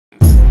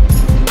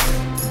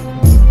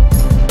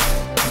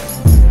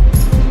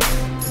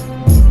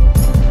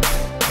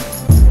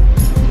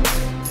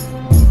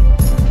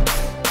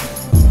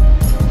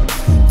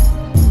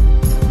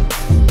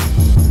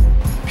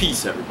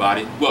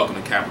everybody? Welcome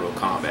to Capital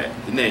Combat.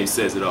 The name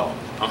says it all.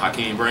 I'm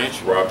Hakeem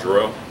Branch. Rob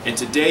Jarrell. And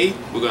today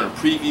we're going to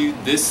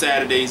preview this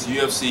Saturday's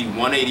UFC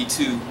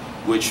 182,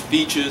 which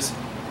features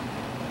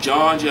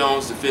Jon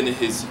Jones defending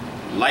his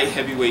light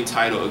heavyweight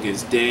title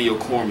against Daniel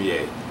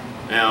Cormier.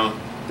 Now,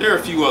 there are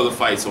a few other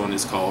fights on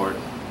this card,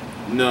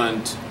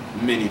 none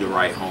many to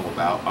write home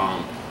about.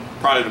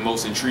 Probably the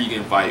most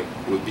intriguing fight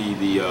would be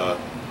the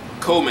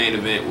co-main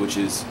event, which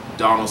is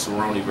Donald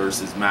Cerrone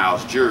versus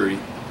Miles Jury.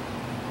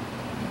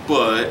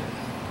 But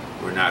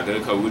we're not gonna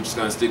cover. We're just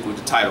gonna stick with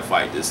the title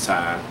fight this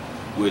time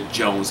with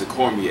Jones and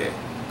Cormier,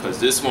 because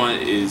this one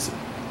is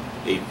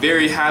a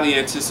very highly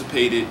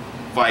anticipated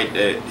fight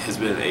that has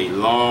been a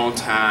long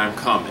time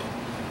coming.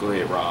 Go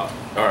ahead, Rob.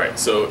 All right.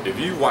 So if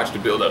you watch the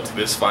build up to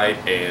this fight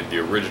and the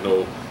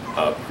original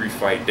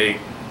pre-fight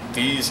date,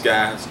 these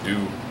guys do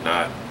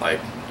not like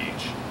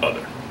each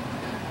other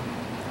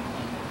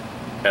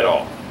at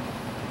all.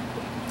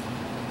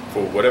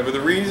 For whatever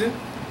the reason,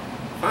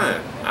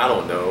 fine. I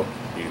don't know.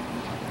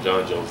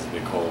 Jon Jones has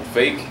been called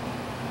fake.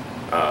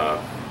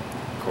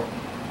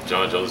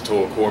 Jon Jones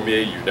told Cormier,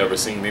 "You've never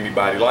seen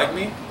anybody like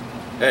me."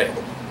 Hey,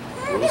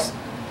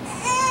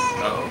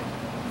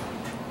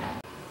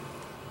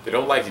 they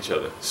don't like each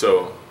other.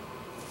 So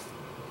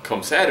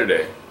come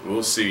Saturday,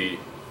 we'll see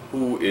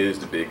who is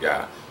the big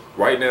guy.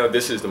 Right now,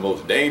 this is the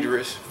most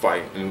dangerous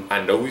fight, and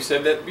I know we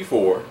said that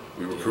before.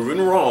 We were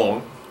proven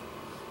wrong,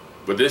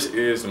 but this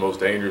is the most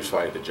dangerous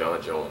fight that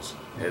Jon Jones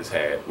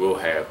will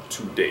have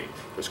to date.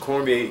 Because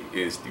Cormier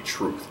is the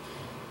truth.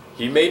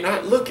 He may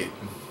not look it,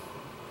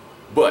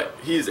 but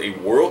he is a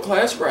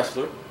world-class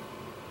wrestler.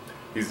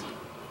 He's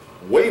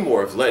way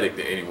more athletic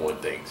than anyone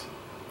thinks,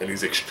 and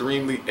he's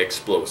extremely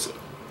explosive.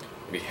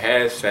 And he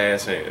has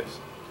fast hands.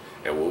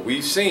 And what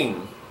we've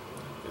seen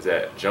is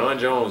that Jon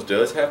Jones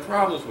does have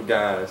problems with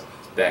guys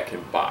that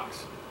can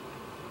box.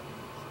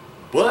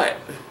 But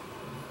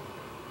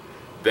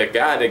that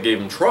guy that gave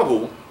him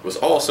trouble was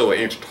also an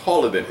inch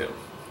taller than him.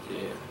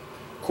 Yeah.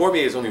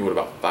 Cormier is only, what,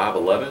 about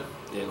 5'11"?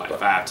 Yeah, like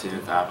 5'10",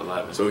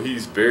 5'11". So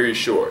he's very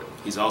short.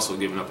 He's also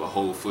giving up a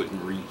whole foot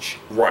in reach.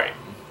 Right.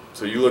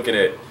 So you're looking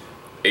at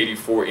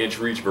 84-inch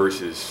reach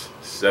versus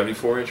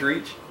 74-inch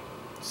reach?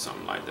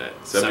 Something like that.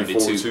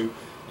 72.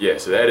 Yeah,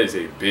 so that is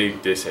a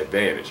big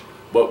disadvantage.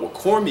 But with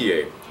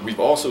Cormier, we've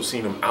also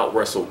seen him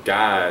out-wrestle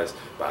guys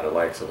by the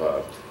likes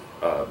of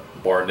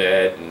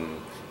Barnett and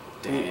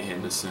Dan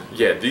Henderson.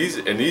 Yeah,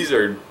 these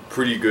are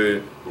pretty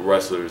good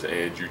wrestlers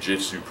and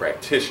jiu-jitsu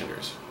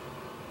practitioners.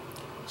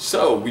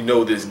 So we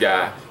know this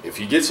guy, if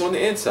he gets on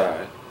the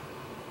inside,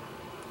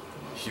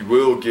 he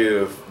will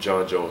give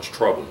Jon Jones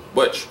trouble.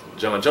 But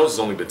Jon Jones has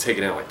only been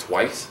taken out like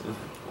twice.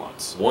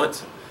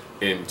 Once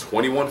in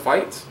 21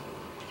 fights.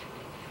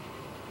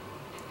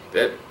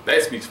 That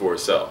speaks for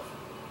itself.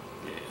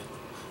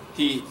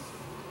 Yeah.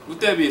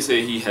 With that being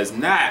said, he has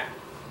not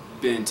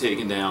been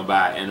taken down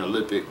by an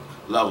Olympic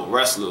level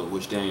wrestler,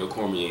 which Daniel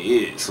Cormier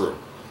is. True.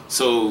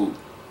 So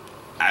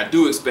I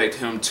do expect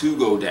him to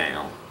go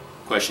down.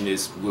 Question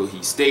is, will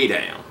he stay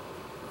down?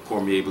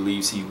 Cormier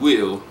believes he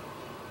will,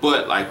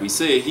 but like we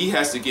said, he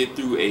has to get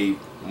through a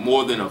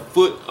more than a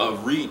foot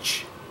of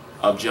reach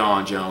of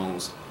Jon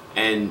Jones.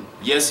 And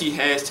yes, he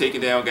has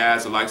taken down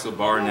guys the likes of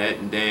Barnett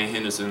and Dan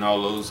Henderson and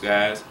all those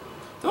guys.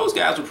 Those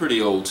guys were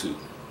pretty old too.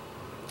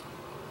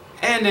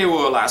 And they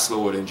were a lot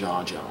slower than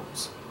Jon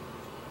Jones.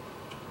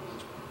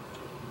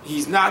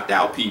 He's knocked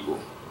out people.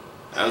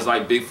 That was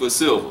like Bigfoot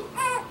Silver.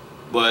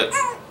 But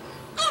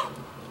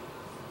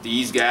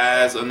these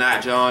guys are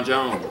not Jon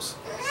Jones.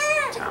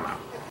 Time out.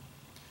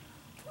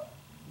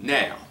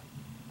 Now,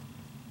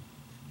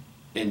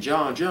 in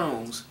Jon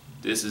Jones,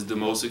 this is the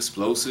most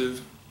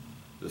explosive,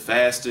 the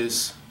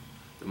fastest,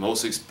 the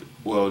most,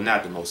 well,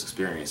 not the most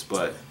experienced,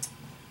 but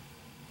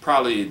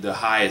probably the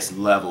highest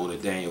level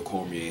that Daniel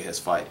Cormier has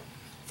fought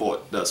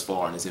thus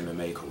far in his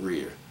MMA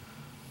career.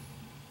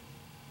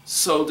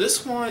 So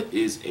this one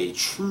is a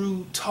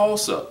true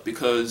toss-up,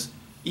 because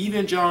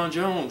even Jon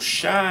Jones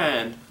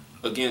shined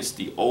against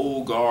the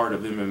old guard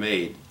of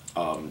MMA,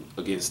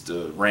 against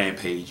the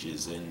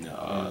Rampages and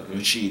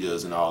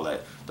Machitas and all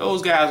that.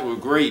 Those guys were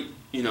great,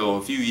 you know,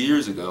 a few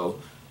years ago,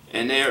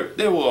 and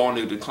they were on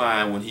the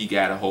decline when he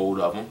got a hold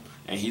of them,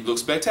 and he looked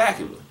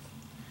spectacular.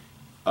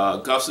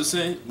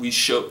 Gustafsson, we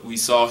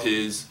saw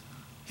his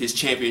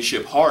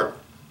championship heart,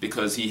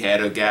 because he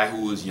had a guy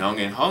who was young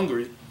and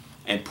hungry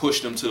and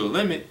pushed him to the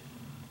limit,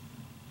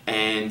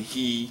 and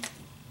he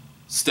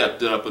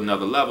stepped it up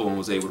another level and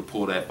was able to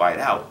pull that fight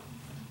out.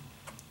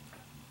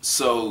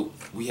 So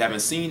we haven't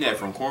seen that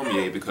from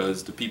Cormier,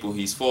 because the people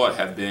he's fought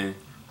have been,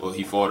 well,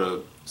 he fought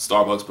a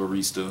Starbucks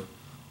barista,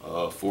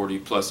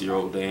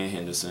 40-plus-year-old Dan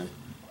Henderson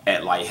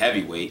at light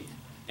heavyweight,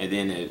 and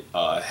then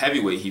at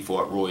heavyweight he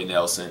fought Roy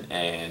Nelson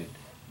and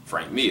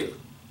Frank Mir,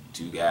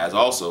 two guys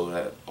also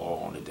that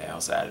are on the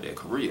downside of their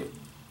career.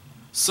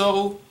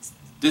 So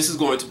this is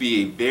going to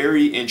be a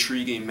very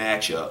intriguing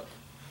matchup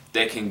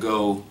that can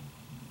go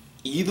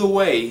either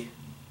way,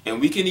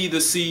 and we can either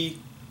see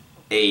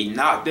a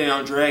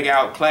knockdown,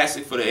 drag-out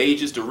classic for the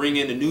ages to ring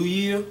in the new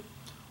year,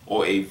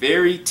 or a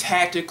very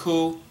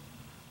tactical,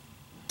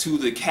 to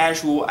the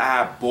casual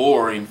eye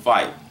boring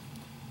fight.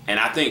 And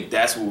I think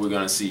that's what we're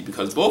going to see,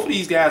 because both of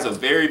these guys are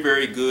very,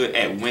 very good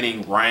at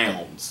winning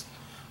rounds.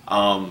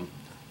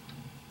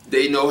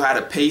 They know how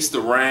to pace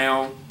the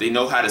round. They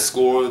know how to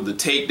score the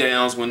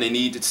takedowns when they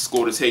need to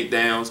score the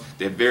takedowns.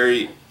 They're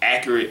very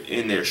accurate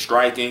in their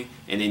striking,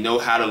 and they know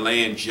how to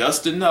land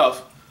just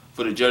enough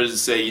for the judges to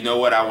say, you know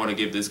what, I want to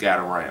give this guy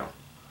a round.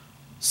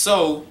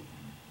 So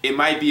it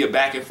might be a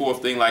back and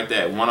forth thing like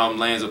that. One of them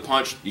lands a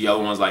punch, the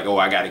other one's like, oh,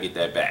 I got to get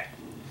that back.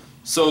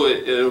 So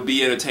it'll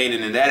be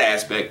entertaining in that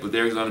aspect, but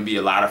there's going to be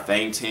a lot of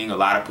feinting, a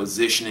lot of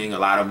positioning, a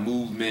lot of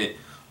movement.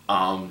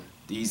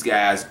 These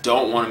guys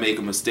don't want to make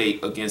a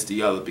mistake against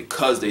the other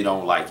because they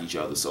don't like each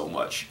other so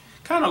much.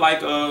 Kind of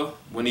like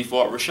when he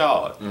fought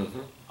Rashad.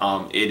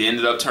 It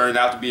ended up turning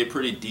out to be a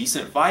pretty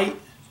decent fight,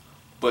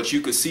 but you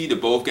could see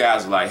that both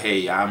guys were like,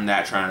 hey, I'm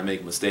not trying to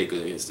make a mistake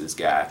against this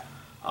guy.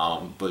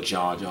 But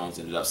Jon Jones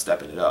ended up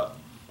stepping it up.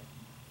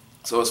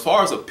 So as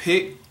far as a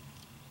pick,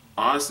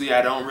 honestly,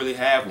 I don't really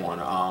have one.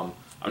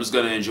 I'm just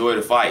going to enjoy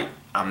the fight.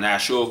 I'm not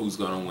sure who's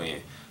going to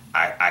win.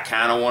 I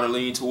kind of want to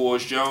lean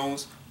towards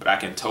Jones, but I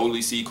can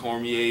totally see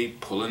Cormier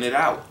pulling it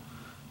out.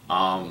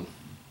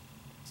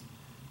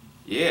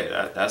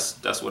 Yeah,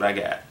 that's what I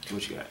got.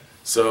 What you got?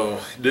 So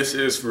this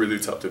is really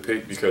tough to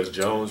pick because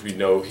Jones, we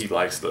know he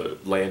likes to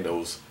land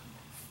those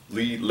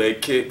lead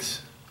leg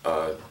kicks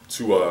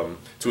to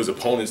his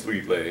opponent's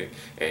lead leg,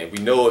 and we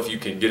know if you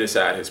can get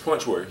inside his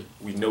punch, where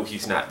we know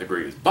he's not the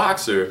greatest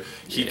boxer,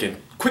 he can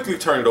quickly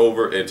turn it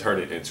over and turn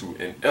it into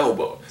an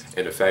elbow.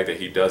 And the fact that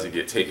he doesn't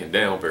get taken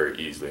down very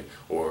easily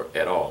or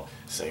at all.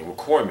 Same with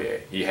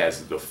Cormier. He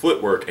has the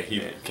footwork and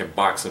he can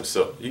box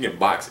himself. He can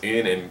box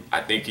in, and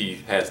I think he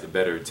has the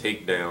better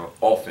takedown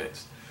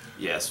offense.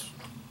 Yes.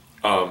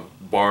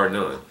 Bar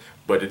none.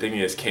 But the thing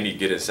is, can he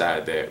get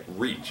inside that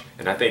reach?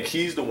 And I think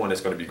he's the one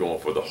that's going to be going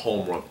for the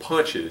home run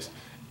punches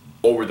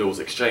over those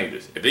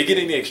exchanges. If they get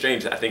in the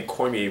exchanges, I think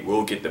Cormier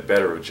will get the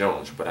better of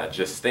Jones. But I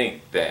just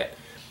think that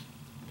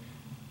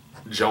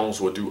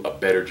Jones will do a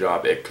better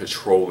job at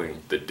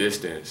controlling the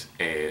distance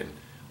and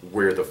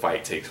where the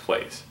fight takes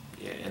place.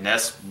 Yeah, and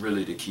that's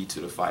really the key to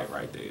the fight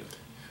right there.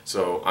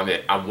 So, I mean,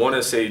 I want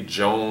to say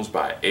Jones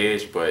by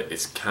edge, but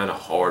it's kind of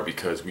hard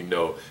because we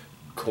know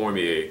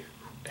Cormier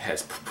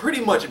has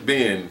pretty much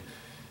been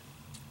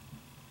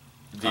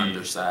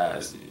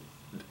undersized,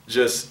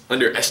 just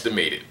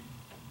underestimated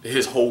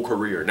his whole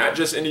career. Not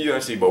just in the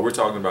UFC, but we're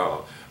talking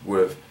about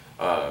with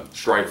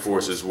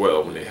Strikeforce as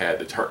well. When they had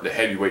the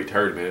heavyweight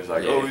tournament, it's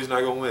like, oh, he's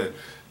not gonna win,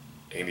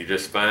 and he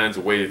just finds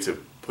a way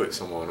to put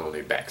someone on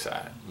their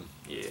backside.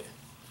 Yeah.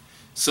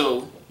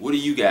 So, what do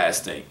you guys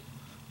think?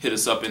 Hit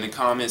us up in the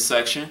comments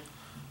section.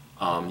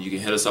 You can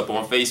hit us up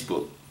on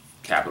Facebook,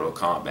 Capital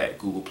Combat,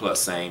 Google+,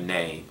 same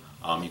name.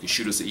 You can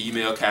shoot us an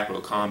email,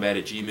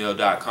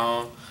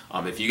 capitalcombat@gmail.com.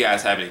 If you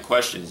guys have any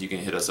questions, you can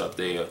hit us up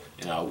there,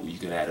 and you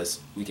can add us.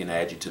 We can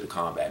add you to the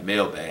Combat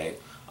mailbag.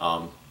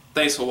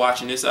 Thanks for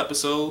watching this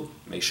episode.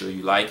 Make sure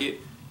you like it,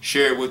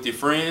 share it with your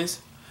friends,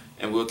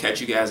 and we'll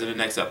catch you guys in the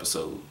next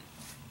episode.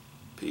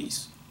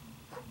 Peace.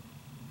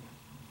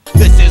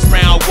 This is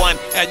round one,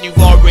 and you've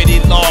already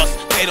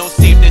lost. They don't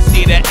seem to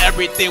see that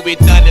everything we've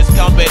done is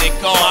coming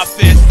and gone. My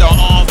fists are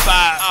on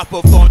fire. I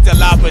perform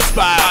till I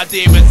perspire. My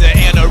demons are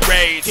in a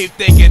rage. Keep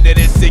thinking that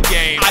it's a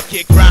game. I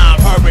kick crime,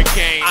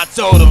 hurricane. I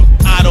told them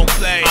I don't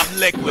play. I'm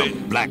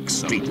liquid. Black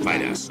Street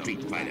Fighter.